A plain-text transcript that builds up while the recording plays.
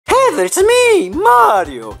there, it's me,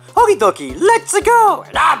 Mario. Okie dokie, let's go.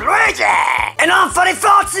 And I'm Luigi. And I'm Funny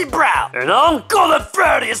Foxy Brown. And I'm Golden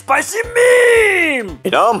Freddy, a spicy meme.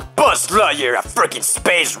 And I'm Buzz Lightyear, a freaking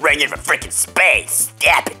space ranger from freaking space.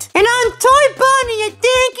 Stab it. And I'm Toy Bunny, a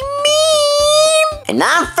dang meme. And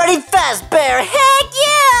I'm Freddy Fazbear. Heck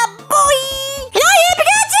yeah, boy. And I am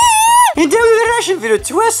Pikachu. And then we reaction video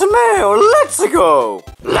to SML. Let's go.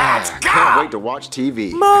 Let's go. Can't wait to watch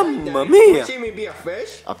TV. Mamma mia. You see me be a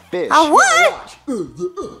fish? A fish. A what?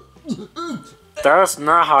 That's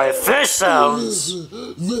not how a fish sounds.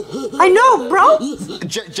 I know, bro.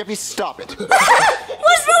 Jeffy, stop it.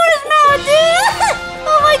 What's wrong with his mouth, dude?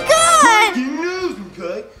 Oh my god. Breaking news,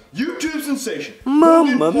 okay? YouTube sensation.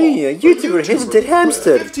 Mamma mia, YouTuber hits dead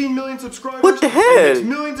hamster. 15 million subscribers. What the hell? And makes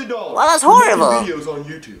millions of dollars. Well, that's horrible. Videos on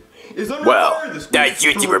YouTube. Is under Well, fire this week that for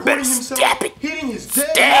YouTuber recording better himself stab it. Hitting his dead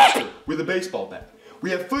Stab hamster it. with a baseball bat. We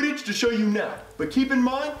have footage to show you now, but keep in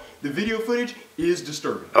mind the video footage is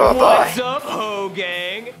disturbing. Oh boy. What's up, ho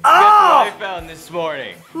gang? Guess what Oh! I found this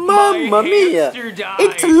morning? Mamma My mia. hamster died.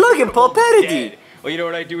 It's a Logan Paul parody. Dead. Well, you know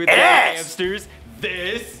what I do with It my is. hamsters?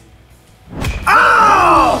 This.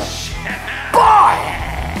 Oh!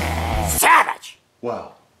 Boy! Savage!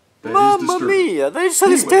 Wow. That is Mamma disturbing. mia, that is so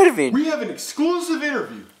Anyway, disturbing. we have an exclusive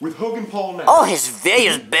interview with Hogan Paul now. All his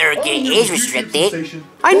videos better All get new age YouTube restricted. sensation,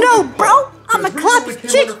 I know, Hogan bro. Paul I'm a has clap recently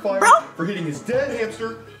his came cheeks, under fire bro. for hitting his dead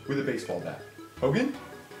hamster with a baseball bat. Hogan?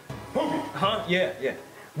 Hogan, Huh? Yeah.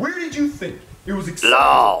 where did you think it was exciting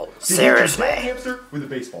Lol, to hit your seriously. dead hamster with a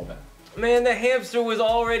baseball bat? Man, the hamster was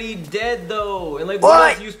already dead though. And like, What? what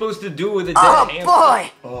else are you supposed to do with a dead Oh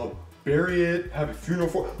hamster? boy! Bury it, have a funeral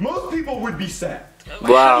for it. Most people would be sad. How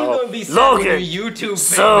you Wow, gonna be sad when Logan, you're YouTube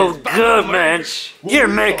so famous? good, man. You're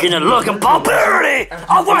making a Logan Paul parody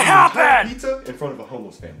of what happened. Pizza in front of a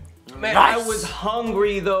homeless family. Man, Nice. I was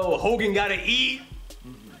hungry though. Hogan gotta eat.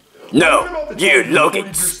 What No, about the you time Logan, recorded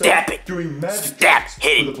yourself stop it. doing magic Stop tricks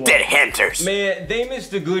hitting for the dead blind? hunters. Man, they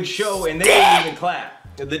missed a good show and they Damn. didn't even clap.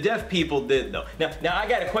 The deaf people did though. Now I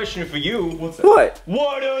got a question for you. What's that? What?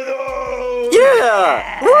 What are those?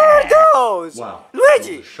 Yeah! What are those? Wow.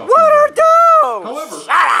 Luigi, That was a shocking what are those? However, Shut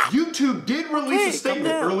up! YouTube did release Okay, a statement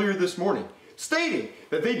calm down. earlier this morning stating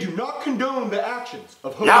that they do not condone the actions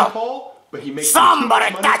of Hogan No. Paul, but he makes Somebody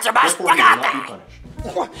continuous money, touch my therefore he will not be spaghetti.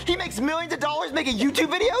 punished. He makes millions of dollars making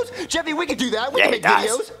YouTube videos? Jeffy, we can do that. We Yeah, can he make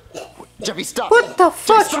does. videos. Jeffy, stop What it. the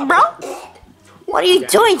fuck, stop bro? What are you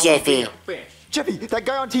doing, Jeffy? Jeffy, that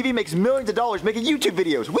guy on TV makes millions of dollars making YouTube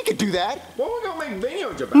videos. We could do that. What are we gonna make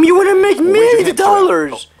videos about? You wanna make millions hand of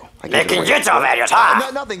dollars? I can't Making wait. YouTube videos,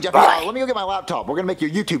 huh? Nothing, Jeffy. Bye. Let me go get my laptop. We're gonna make your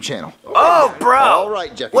YouTube channel. Oh, bro! All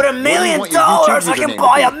right, Jeffy. With What $1 do you million, want your YouTube I can username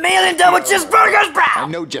buy to a be? million double cheeseburgers, I bro!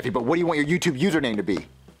 know, Jeffy, but what do you want your YouTube username to be?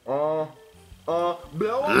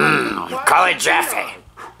 Call it Jeffy.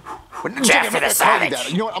 Jeffy the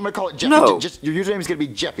Savage. You know what? I'm gonna call it Jeffy. No. Just your username is gonna be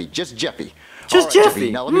Jeffy. Just Jeffy. Just All right,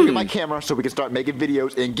 Jeffy. Now let me get my camera so we can start making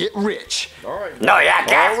videos and get rich. No, yeah,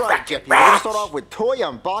 guys. All right, Jeffy. We're gonna start off with toy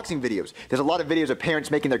unboxing videos. There's a lot of videos of parents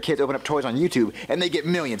making their kids open up toys on YouTube, and they get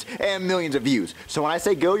millions and millions of views. So when I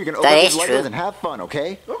say go, you're gonna open That up is these true. Legos and have fun,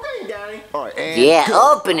 okay? Okay, Daddy. All right. And Yeah,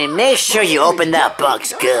 go. open it. Make sure you open that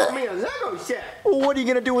box good. a Lego set. Well, what are you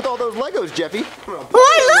gonna do with all those Legos, Jeffy? Oh,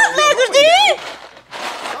 I love Legos, dude!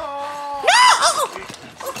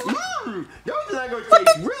 Those Legos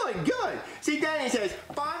taste really good. See, Daddy says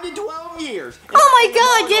 5 to 12 years. Oh my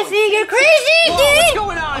god, Jeffy, you're crazy, What's dude!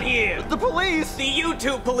 going on here? The police. The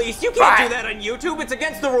YouTube police. You can't Right. do that on YouTube. It's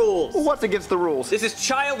against the rules. What's against the rules? This is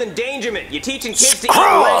child endangerment. You're teaching kids to eat Screw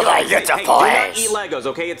Legos. the Hey, YouTube do not police. eat Legos,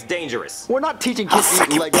 okay? It's dangerous. We're not teaching kids to eat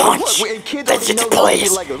freaking Legos. punch Look, and kids the already know YouTube they police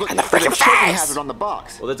eat Legos. Look, in the there's a freaking choking face. hazard on the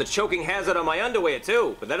box. Well, there's a choking hazard on my underwear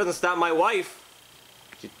too, but that doesn't stop my wife.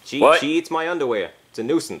 She What? eats my underwear. It's a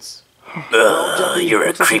nuisance. Jeffy, You're a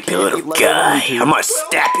looks like you creepy can't little eat Legos on guy. YouTube. I'm gonna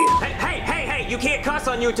stab you. Hey! You can't cuss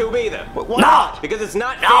on YouTube either. Why No! not? Because it's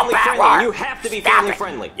not No, family bad friendly. word. You have to be Stop family it.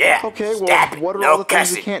 friendly. Yeah. Okay, well, Stop it. what are No all the things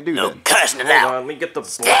cussing. you can't do no then? cussing Hold now. on, let me get the book.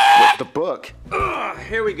 Stop. The book.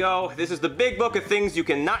 Here we go. This is the big book of things you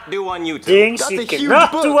cannot do on YouTube. Things That's you a huge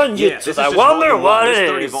cannot book. do on Yeah, YouTube. this is I just wonder volume what one. There's it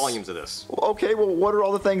 30 is. volumes of this. Okay, well, what are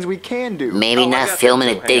all the things we can do? Maybe Oh, I not got filming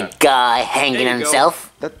that a too. big Hang on. guy hanging There you on go.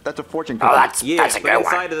 himself. That's a fortune Oh, cookie. that's Yeah, a but good one.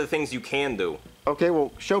 inside of the things you can do. Okay,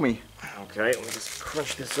 well, show me. Okay, let me just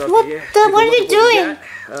crunch this up What here. the- Take a what are look you at what we doing?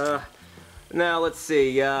 got. Now let's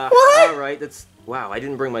see. What? All right, that's wow. I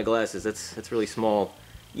didn't bring my glasses. That's really small.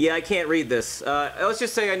 Yeah, I can't read this. Let's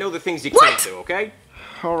just say I know the things you What? can't do. Okay.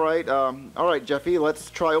 All right, Jeffy, let's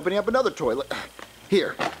try opening up another toy.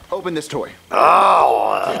 Here, open this toy.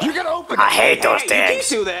 Oh, You're gonna open it. I hate those You can't things.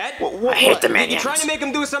 do that. I hate the You're minions. trying to make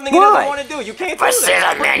him do something he doesn't want to do. You can't do If I see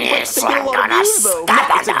that. the minions, they get a I'm lot of gonna views, though.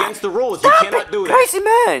 stop It's against the rules. You cannot do that. Crazy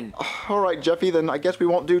man. All right, Jeffy, then I guess we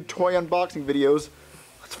won't do toy unboxing videos.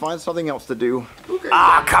 Let's find something else to do.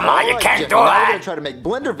 Oh, come on, you All right, can't Jeffy, do now we're that. gonna try to make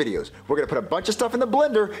blender videos. We're gonna put a bunch of stuff in the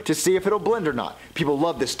blender to see if it'll blend or not. People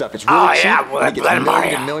love this stuff. It's really Oh, cheap yeah, we'll and it gets blend millions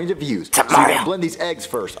Mario. and millions of views. To So you gotta Mario. blend these eggs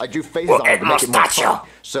first. I drew faces We'll on them add to make it more mustachio. fun.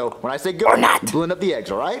 So when I say go, Or not. blend up the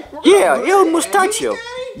eggs, all right? Yeah, yo, mustachio.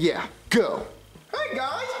 Yeah, go. Hey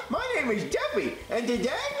guys, my name is Jeffy, and today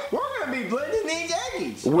we're gonna be blending these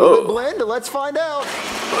eggies. Will it blend? Let's find out.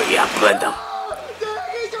 Oh, yeah, blend them. The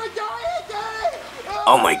eggies are dying, Daddy!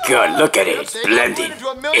 Oh my god, look at it. It's They got blending. blended to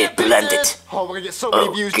a million It blended. pieces. Oh, we're gonna get so many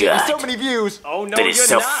Oh, views, God. Jeffy, so many views. Oh, no, That is you're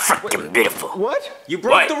so not. freaking beautiful. What? You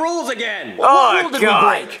broke What? the rules again. What Oh, rule did we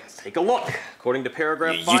God. break? Take a look. According to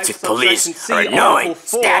paragraph You 5, YouTube police subsection C, are Article annoying.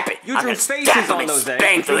 4, Stop it. you I'm drew gonna stab faces them on and those spank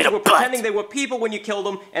eggs. the You little were pretending butts. they were people when you killed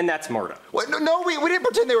them, and that's murder. What? No, we didn't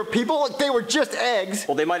pretend they were people. They were just eggs.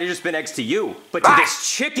 Well, they might have just been eggs to you, but to Ah. this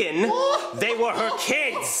chicken, they were her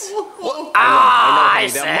kids. Ah, I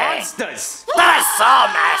They're see. monsters. That's so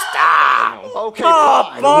messed up. Okay, Oh,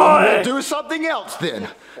 fine. boy. We'll do something else then.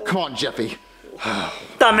 Come on, Jeffy.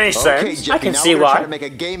 That makes Okay, sense. Jeffy, I can now see we're gonna try why. to make a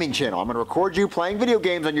gaming channel. I'm gonna record you playing video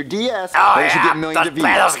games on your DS. Oh, and it should yeah. get millions Let's of views.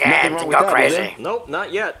 play those Nothing games wrong and with go that, is crazy. there? Nope,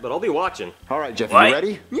 not yet, but I'll be watching. All right, Jeffy, What? you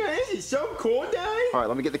ready? Yeah, this is so cool, Daddy. All right,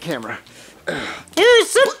 let me get the camera. Dude,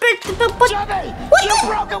 so big. Jeffy! You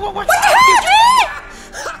broke it! What was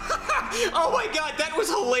Oh my god, that was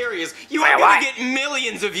hilarious. You Wait, are gonna what? get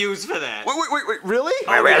millions of views for that. Wait, really?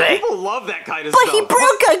 Wait, really? People love that kind of But stuff. he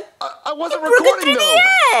broke it. I wasn't Broke it recording through though.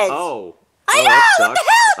 the eggs. Oh. I Oh, know, that what the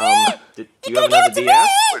sucks. hell, dude? Did You you have gotta another give it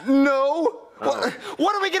DS? to me. No.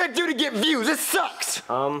 What are we gonna do to get views? This sucks.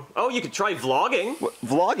 Oh, you could try vlogging.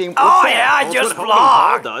 Vlogging? Oh What's that? yeah, I That's just what Hogan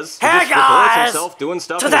Paul vlog. does. He Hey just records guys, himself doing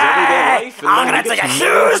stuff in his everyday today life, and I'm then gonna he take a gets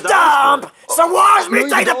millions huge of dollars for dump. So watch me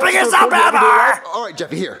Millions take the of dollars biggest to dump record your everyday life? ever. All right,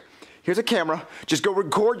 Jeffy, here. Here's a camera. Just go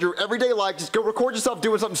record your everyday life. Just go record yourself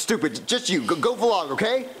doing something stupid. Just you. Go vlog,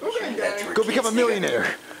 okay? Okay, Daddy. Go become a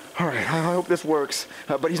millionaire. All right, I hope this works.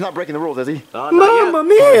 But he's not breaking the rules, is he? Not yet. Mamma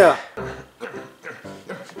mia! How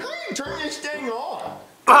do you turn this thing on?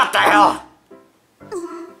 What the hell?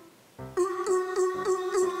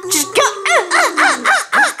 Just go.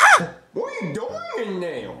 What are you doing in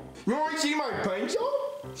there? You want to see my pencil?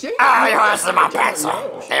 See? Ah, you wanna see my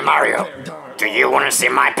pencil? Hey Mario, do you wanna see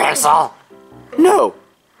my pencil? No.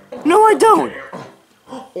 No, I don't.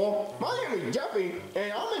 Well, my name is Jeffy,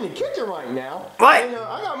 and I'm in the kitchen right now. What? And,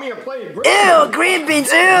 I got me a plate of green Ew, beans. green beans,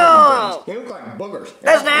 ew! They look like boogers.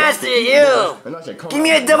 That's nasty, ew! And I said, come Give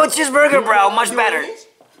me on. a double cheeseburger, bro, much better.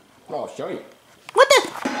 I'll show you. What the?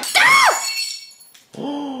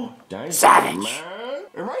 Dang, Savage. man.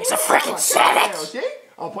 And right He's a here, frickin' I got savage. now, see?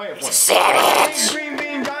 I'll play it for you. Savage! Green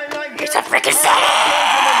bean dynamite. He's a freaking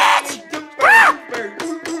savage!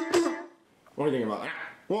 What do you think about that?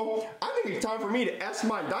 Well, I think it's time for me to S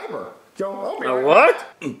my diaper. So I'll be right What?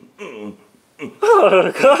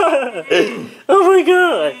 Oh god! Oh my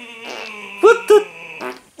god! What the?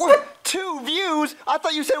 What? 2 views? I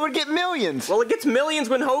thought you said it would get millions. Well, it gets millions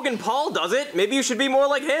when Hogan Paul does it. Maybe you should be more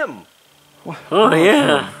like him. Oh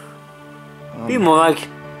yeah. Be more like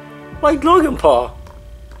Logan Paul.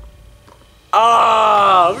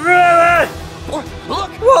 Oh, really?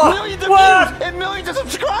 Look, What? millions of What? views and millions of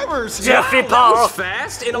subscribers. Jeffy Wow, that Paul. was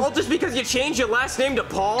fast, and all just because you changed your last name to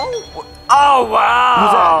Paul? Oh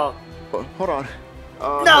wow! Hold on.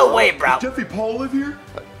 No way, bro. Jeffy Paul live here?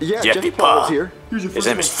 Yeah, Jeffy Jeffy Paul Paul. is here. Here's your His first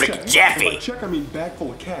name is check. freaking Jeffy. By check, I mean bag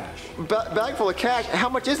full of cash. Bag full of cash. How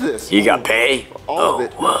much is this? You got pay? All of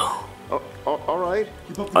it. Whoa. All right.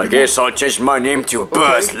 I guess I'll change my name to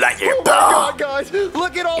Buzz Lightyear, Oh my bro. God, guys!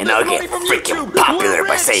 Look at all And this I'll money get from freaking YouTube. popular We're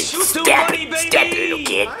by rich. saying, YouTube "Step money, it, step it, baby." little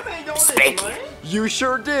kid, I ain't doing spank this, you." man. You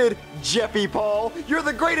sure did, Jeffy Paul. You're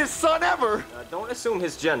the greatest son ever. Don't assume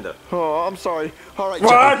his gender. Oh, I'm sorry. All right, What?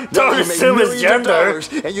 Jeffy. Now Don't you made assume his millions of gender. dollars,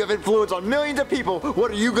 and you have influence on millions of people. What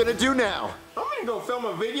are you gonna do now? I'm gonna go film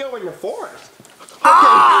a video in the forest.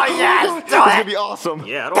 Oh, yes, This do is gonna it! be awesome.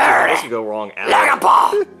 Yeah, I don't think how this could go wrong at all. Logan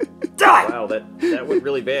Paul! Do it! Wow, that went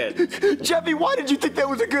really bad. Jeffy, why did you think that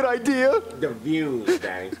was a good idea? The views,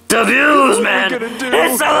 Daddy. The views, man! gonna do?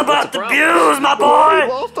 It's all about the problem? views, my We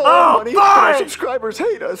boy! lost all our Oh, money, and our boy! subscribers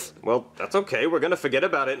hate us. Well, that's okay. We're gonna forget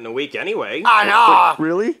about it in a week anyway. I know!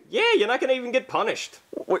 Really? Yeah, you're not gonna even get punished.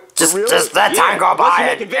 Wait, Just really? let time go unless by you're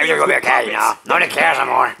and making everything will be videos okay, with you know? puppets. Nobody cares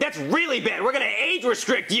anymore. That's really bad. We're gonna age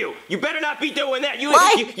restrict you. You better not be doing that.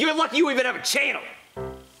 What? You're lucky you even have a channel.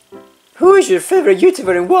 Who is your favorite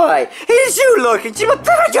YouTuber and why? It is you, Loki. You're my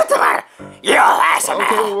favorite YouTuber. You're SML.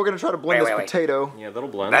 Okay, well, we're gonna try to blend this potato. Yeah, that'll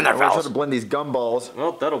blend. Then We're gonna try to blend these gumballs.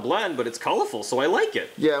 Well, that'll blend, but it's colorful, so I like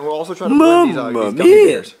it. Yeah, and we'll also try to blend these gummy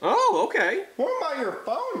bears. Oh, okay. What about your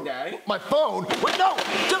phone, Daddy? My phone? Wait, no!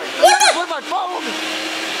 What my phone?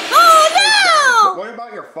 Oh, no! What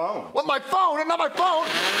about your phone? What, my phone? And not my phone!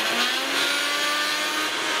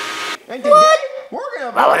 And today, we're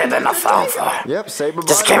gonna... What would have been my phone for? Yep, Saber.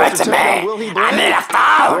 Just give it to me. Will he I blend? need a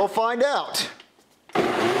phone. We'll find out.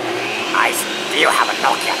 You have a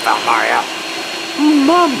Nokia phone, Mario.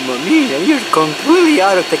 Mamma mia, you're completely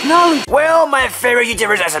out of technology. Well, my favorite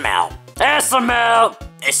YouTuber is SML. SML!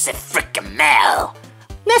 It's a freaking Mel.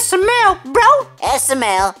 SML, bro?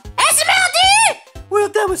 SML. SML, dude! Well,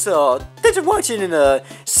 that was all. Thanks for watching and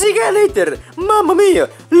see you guys later. Mamma mia,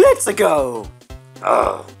 let's go.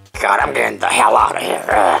 Oh, God, I'm getting the hell out of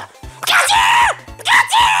here.